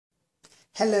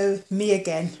Hello, me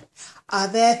again. Are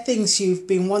there things you've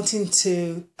been wanting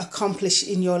to accomplish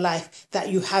in your life that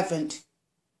you haven't?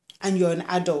 And you're an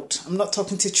adult. I'm not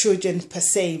talking to children per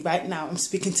se right now. I'm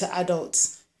speaking to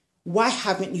adults. Why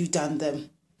haven't you done them?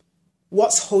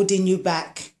 What's holding you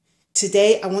back?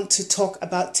 Today, I want to talk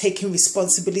about taking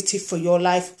responsibility for your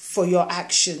life, for your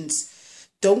actions.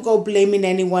 Don't go blaming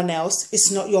anyone else.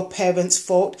 It's not your parents'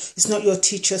 fault. It's not your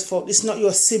teacher's fault. It's not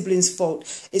your siblings'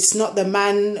 fault. It's not the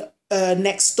man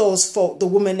next door's fault, the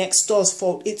woman next door's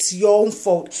fault. It's your own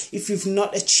fault if you've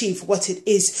not achieved what it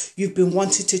is you've been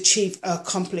wanting to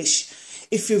accomplish.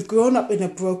 If you've grown up in a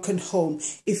broken home,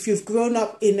 if you've grown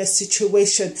up in a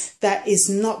situation that is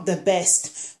not the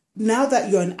best, now that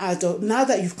you're an adult, now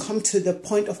that you've come to the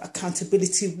point of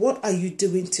accountability, what are you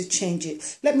doing to change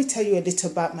it? Let me tell you a little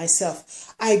about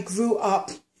myself. I grew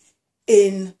up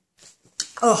in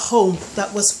a home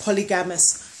that was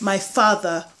polygamous. My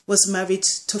father was married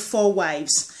to 4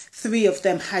 wives. 3 of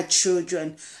them had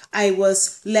children. I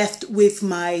was left with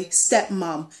my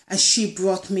stepmom and she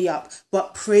brought me up.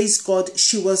 But praise God,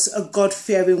 she was a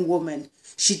God-fearing woman.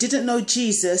 She didn't know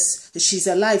Jesus. She's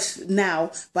alive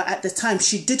now, but at the time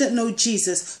she didn't know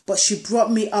Jesus, but she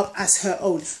brought me up as her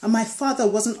own. And my father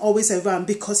wasn't always around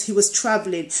because he was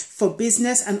traveling for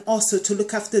business and also to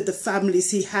look after the families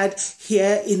he had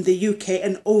here in the UK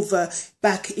and over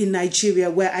back in Nigeria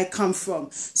where I come from.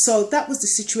 So that was the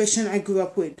situation I grew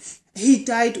up with. He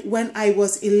died when I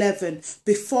was 11.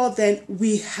 Before then,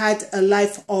 we had a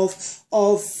life of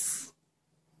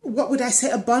what would I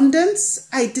say, abundance.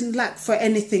 I didn't lack for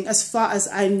anything as far as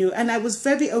I knew. And I was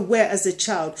very aware as a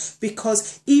child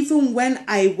because even when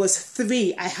I was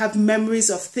 3, I have memories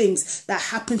of things that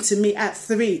happened to me at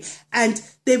 3. And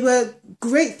they were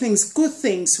great things, good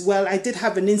things. Well, I did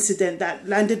have an incident that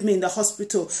landed me in the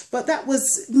hospital, but that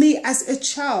was me as a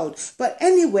child. But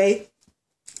anyway,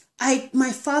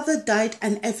 my father died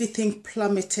and everything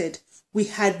plummeted. We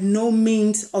had no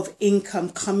means of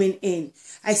income coming in.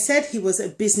 I said he was a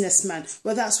businessman.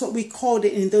 Well, that's what we called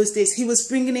it in those days. He was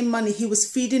bringing in money. He was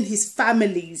feeding his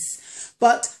families.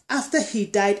 But after he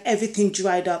died, everything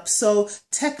dried up. So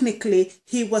technically,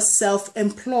 he was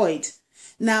self-employed.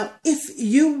 Now, if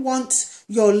you want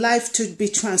your life to be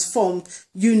transformed,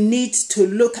 you need to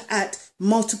look at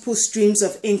multiple streams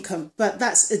of income, but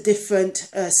that's a different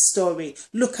story.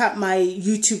 Look at my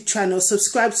YouTube channel,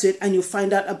 subscribe to it, and you'll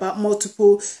find out about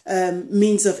multiple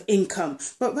means of income.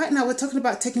 But right now we're talking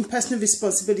about taking personal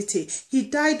responsibility. He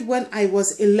died when I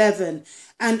was 11,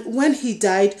 and when he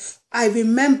died, I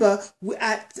remember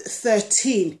at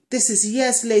 13, this is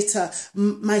years later,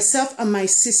 myself and my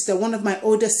sister, one of my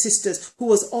older sisters, who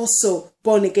was also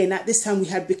born again, at this time we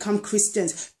had become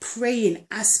Christians, praying,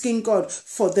 asking God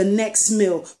for the next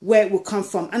meal, where it will come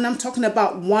from. And I'm talking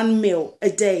about 1 meal a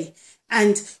day.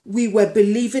 And we were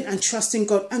believing and trusting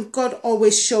God, and God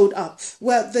always showed up.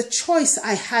 Well, the choice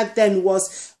I had then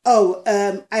was,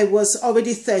 I was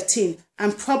already 13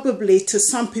 and probably to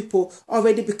some people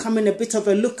already becoming a bit of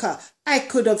a looker. I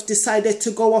could have decided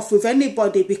to go off with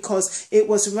anybody because it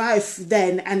was rife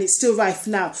then and it's still rife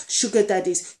now. Sugar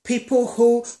daddies, people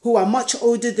who are much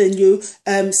older than you,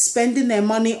 spending their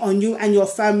money on you and your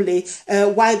family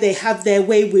while they have their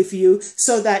way with you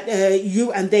so that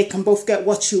you and they can both get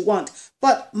what you want.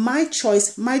 But my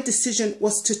choice, my decision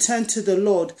was to turn to the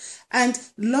Lord. And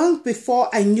long before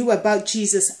I knew about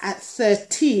Jesus at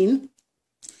 13,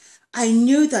 I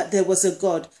knew that there was a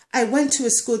God. I went to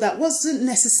a school that wasn't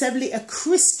necessarily a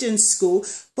Christian school,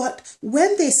 but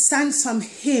when they sang some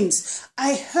hymns,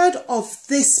 I heard of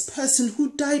this person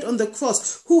who died on the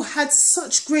cross, who had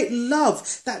such great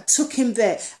love that took him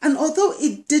there. And although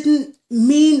it didn't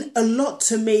mean a lot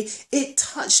to me, it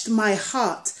touched my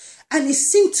heart. And it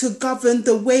seemed to govern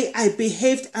the way I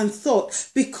behaved and thought,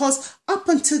 because up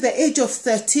until the age of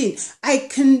 13, I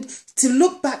can to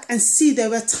look back and see there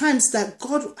were times that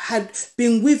God had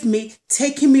been with me,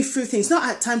 taking me through things. Not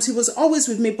at times, he was always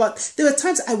with me, but there were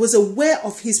times I was aware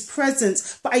of his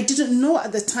presence, but I didn't know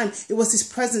at the time it was his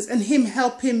presence and him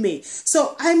helping me.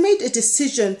 So I made a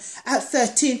decision at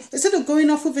 13, instead of going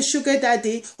off with a sugar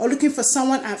daddy or looking for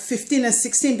someone at 15 and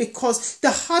 16, because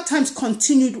the hard times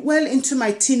continued well into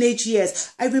my teenage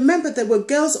years. I remember there were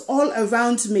girls all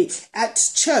around me at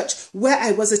church where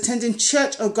I was attending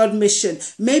Church of God Mission.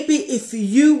 Maybe if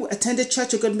you attended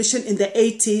Church of God Mission in the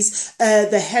 80s,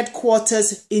 the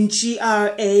headquarters in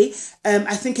GRA,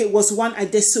 I think it was one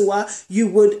Adesua, you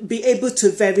would be able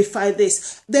to verify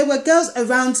this. There were girls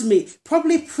around me,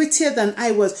 probably prettier than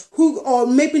I was, or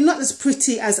maybe not as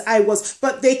pretty as I was,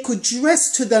 but they could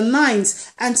dress to the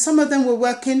nines, and some of them were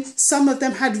working, some of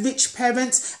them had rich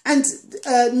parents, and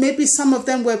maybe some of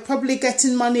them were probably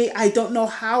getting money, I don't know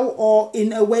how, or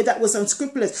in a way that was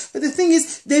unscrupulous. But the thing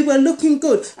is, they were looking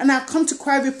good, and I've come to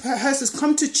choir rehearsals,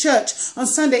 come to church on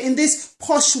Sunday in this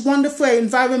posh, wonderful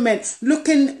environment,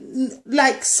 looking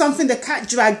like something the cat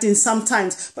dragged in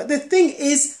sometimes. But the thing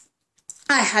is,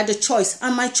 I had a choice,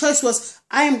 and my choice was,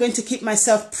 I am going to keep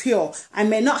myself pure. I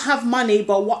may not have money,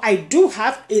 but what I do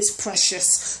have is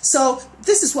precious. So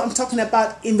this is what I'm talking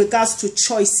about in regards to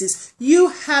choices. You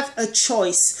have a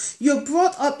choice. You're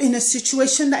brought up in a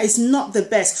situation that is not the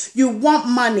best. You want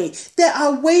money. There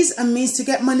are ways and means to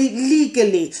get money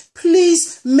legally.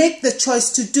 Please make the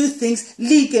choice to do things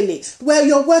legally. Where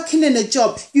you're working in a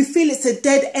job, you feel it's a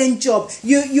dead-end job.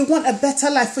 You want a better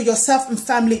life for yourself and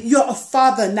family. You're a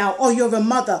father now, or you're a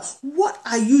mother. What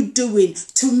are you doing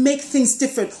to make things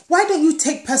different? Why don't you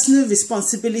take personal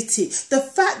responsibility? The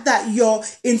fact that you're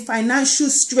in financial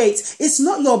straits, it's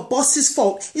not your boss's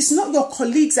fault. It's not your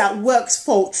colleagues at work's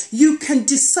fault. You can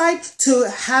decide to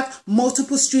have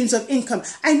multiple streams of income.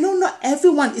 I know not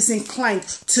everyone is inclined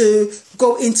to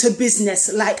go into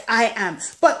business like I am,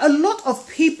 but a lot of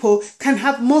people can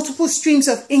have multiple streams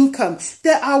of income.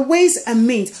 There are ways and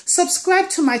means. Subscribe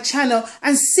to my channel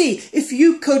and see if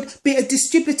you could be a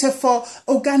distributor for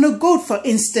Organo Gold, for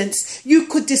instance. You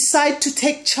could decide to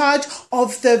take charge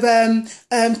of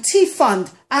the tea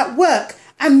fund at work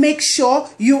and make sure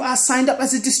you are signed up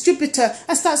as a distributor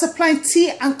and start supplying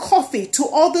tea and coffee to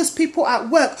all those people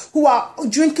at work who are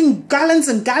drinking gallons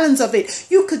and gallons of it.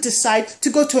 You could decide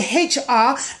to go to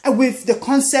HR with the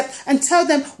concept and tell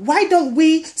them, why don't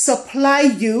we supply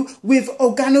you with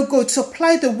Organo Gold,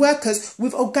 supply the workers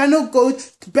with Organo Gold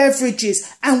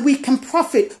beverages, and we can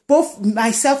profit, both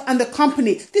myself and the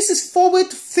company. This is forward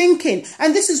thinking,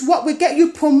 and this is what will get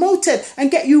you promoted and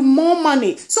get you more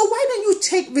money. So why don't you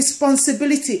take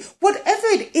responsibility? Whatever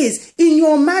it is in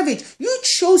your marriage, you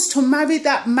chose to marry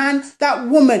that man, that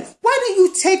woman. Why don't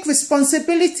you take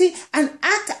responsibility and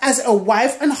act as a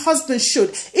wife and husband should?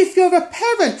 If you're a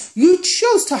parent, you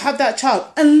chose to have that child,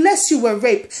 unless you were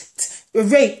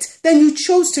raped, then you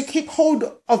chose to keep hold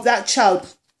of that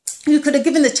child. You could have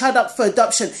given the child up for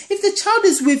adoption. If the child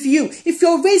is with you, if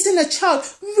you're raising a child,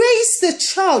 raise the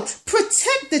child,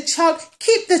 protect the child,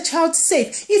 keep the child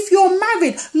safe. If you're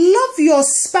married, love your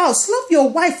spouse, love your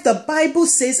wife. The Bible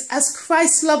says, as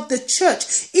Christ loved the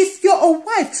church. If you're a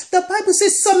wife, the Bible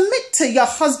says, submit to your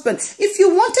husband. If you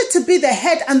wanted to be the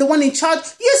head and the one in charge,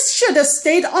 you should have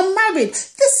stayed unmarried.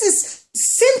 This is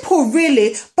simple,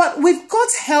 really, but with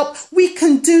God's help, we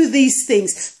can do these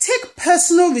things. Take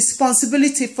personal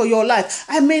responsibility for your life.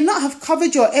 I may not have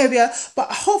covered your area,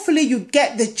 but hopefully you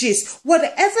get the gist.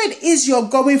 Whatever it is you're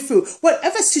going through,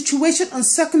 whatever situation and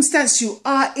circumstance you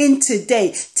are in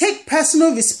today, take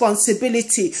personal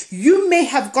responsibility. You may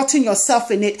have gotten yourself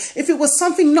in it. If it was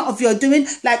something not of your doing,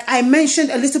 like I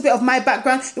mentioned a little bit of my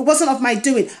background, it wasn't of my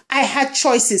doing. I had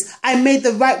choices. I made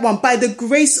the right one. By the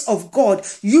grace of God,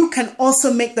 you can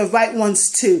also make the right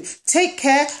ones too. Take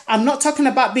care. I'm not talking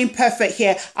about being perfect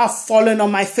here. I've fallen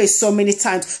on my face so many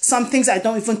times. Some things I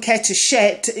don't even care to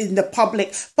share in the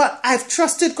public, but I've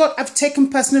trusted God. I've taken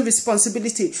personal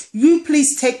responsibility. You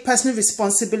please take personal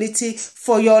responsibility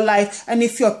for your life. And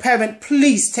if you're a parent,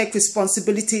 please take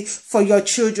responsibility for your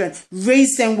children.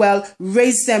 Raise them well,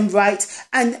 raise them right,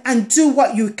 and do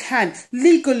what you can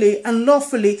legally and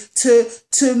lawfully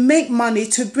to make money,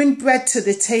 to bring bread to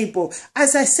the table.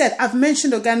 As I said, I've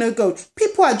mentioned Organo Gold.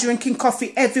 People are drinking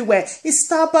coffee everywhere. It's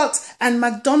Starbucks and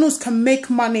McDonald's can make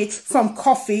money from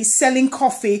coffee, selling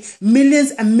coffee,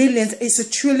 millions and millions. It's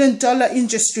 $1 trillion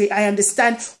industry, I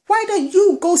understand. Why don't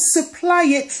you go supply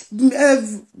it,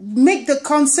 make the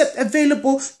concept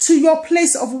available to your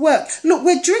place of work? Look,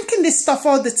 we're drinking this stuff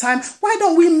all the time. Why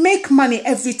don't we make money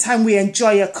every time we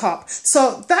enjoy a cup?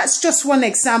 So that's just one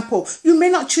example. You may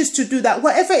not choose to do that.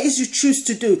 Whatever it is you choose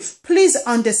to do, please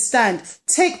understand,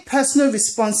 take personal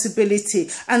responsibility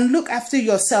and look after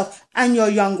yourself and your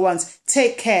young ones.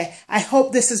 Take care. I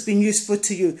hope this has been useful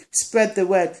to you. Spread the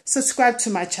word. Subscribe to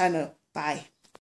my channel. Bye.